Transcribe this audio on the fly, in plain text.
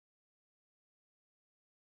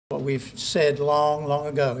What we've said long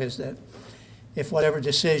ago is that if whatever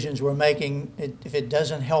decisions we're making, if it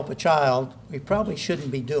doesn't help a child, we probably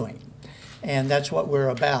shouldn't be doing. And that's what we're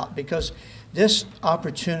about, because this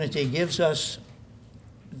opportunity gives us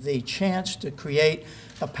the chance to create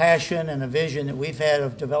a passion and a vision that we've had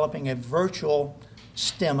of developing a virtual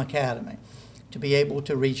STEM academy to be able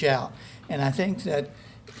to reach out. And I think that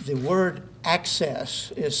the word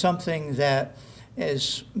access is something that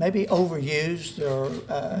is maybe overused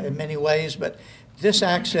or in many ways, but this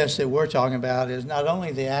access that we're talking about is not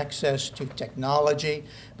only the access to technology,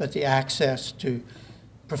 but the access to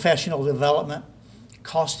professional development,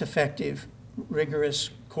 cost-effective,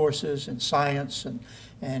 rigorous courses in science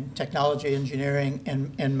and technology, engineering,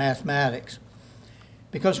 and mathematics.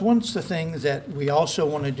 Because one of the things that we also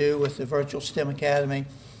want to do with the Virtual STEM Academy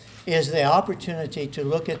is the opportunity to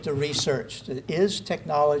look at the research. Is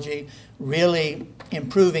technology really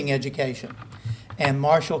improving education? And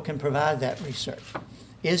Marshall can provide that research.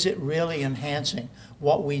 Is it really enhancing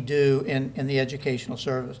what we do in the educational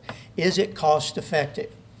service? Is it cost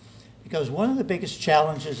effective? Because one of the biggest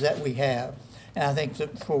challenges that we have, and I think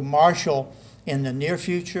that for Marshall in the near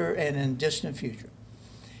future and in distant future,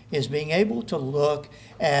 is being able to look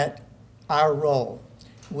at our role.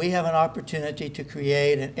 We have an opportunity to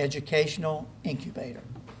create an educational incubator,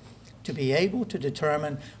 to be able to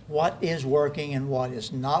determine what is working and what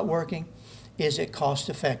is not working. Is it cost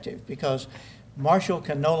effective? Because Marshall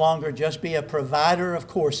can no longer just be a provider of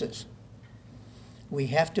courses. We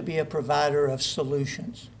have to be a provider of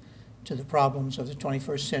solutions to the problems of the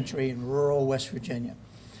 21st century in rural West Virginia.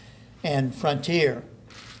 And Frontier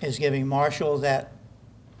is giving Marshall that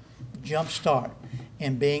jump start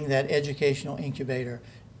in being that educational incubator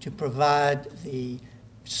to provide the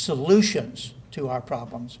solutions to our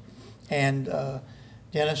problems. And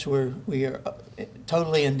Dennis, we are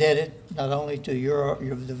totally indebted not only to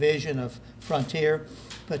the vision of Frontier,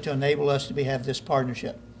 but to enable us to have this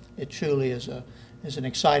partnership. It truly is an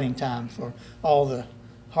exciting time for all the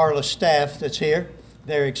Harless staff that's here.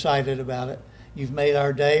 They're excited about it. You've made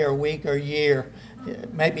our day, our week, our year,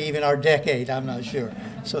 maybe even our decade, I'm not sure.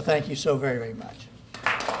 So thank you so very much.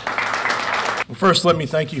 Well, first, let me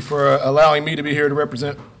thank you for allowing me to be here to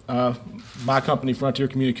represent my company, Frontier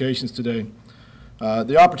Communications, today.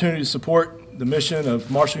 The opportunity to support the mission of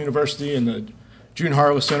Marshall University and the June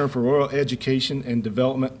Harless Center for Rural Education and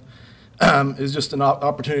Development is just an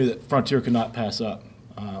opportunity that Frontier could not pass up.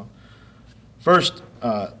 First,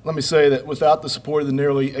 let me say that without the support of the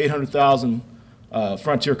nearly 800,000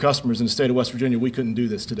 Frontier customers in the state of West Virginia, we couldn't do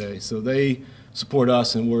this today. So they support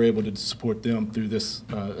us, and we're able to support them through this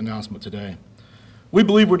announcement today. We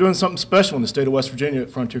believe we're doing something special in the state of West Virginia at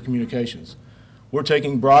Frontier Communications. We're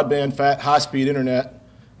taking broadband, high-speed internet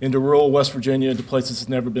into rural West Virginia, into places it's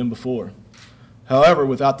never been before. However,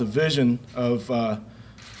 without the vision of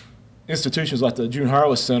institutions like the June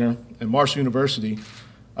Harless Center and Marshall University,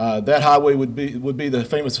 that highway would be the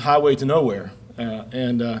famous highway to nowhere.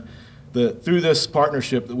 Through this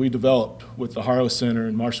partnership that we developed with the Harless Center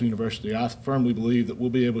and Marshall University, I firmly believe that we'll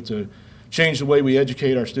be able to change the way we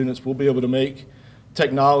educate our students. We'll be able to make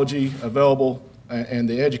technology available and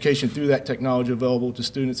the education through that technology available to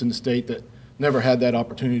students in the state that never had that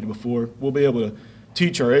opportunity before. We'll be able to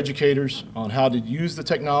teach our educators on how to use the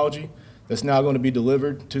technology that's now going to be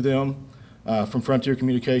delivered to them from Frontier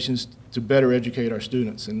Communications to better educate our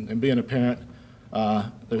students. And being a parent,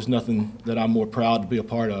 there's nothing that I'm more proud to be a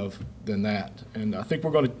part of than that. And I think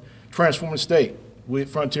we're going to transform the state. We at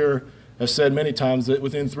Frontier have said many times that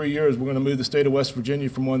within 3 years we're going to move the state of West Virginia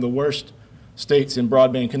from one of the worst states in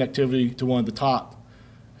broadband connectivity to one of the top.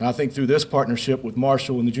 And I think through this partnership with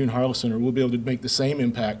Marshall and the June Harless Center, we'll be able to make the same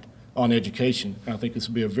impact on education. And I think this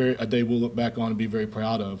will be a day we'll look back on and be very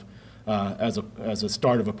proud of as a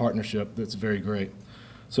start of a partnership that's very great.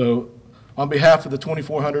 So on behalf of the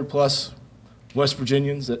 2,400 plus West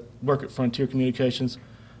Virginians that work at Frontier Communications,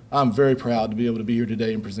 I'm very proud to be able to be here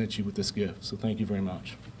today and present you with this gift. So thank you very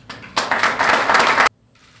much.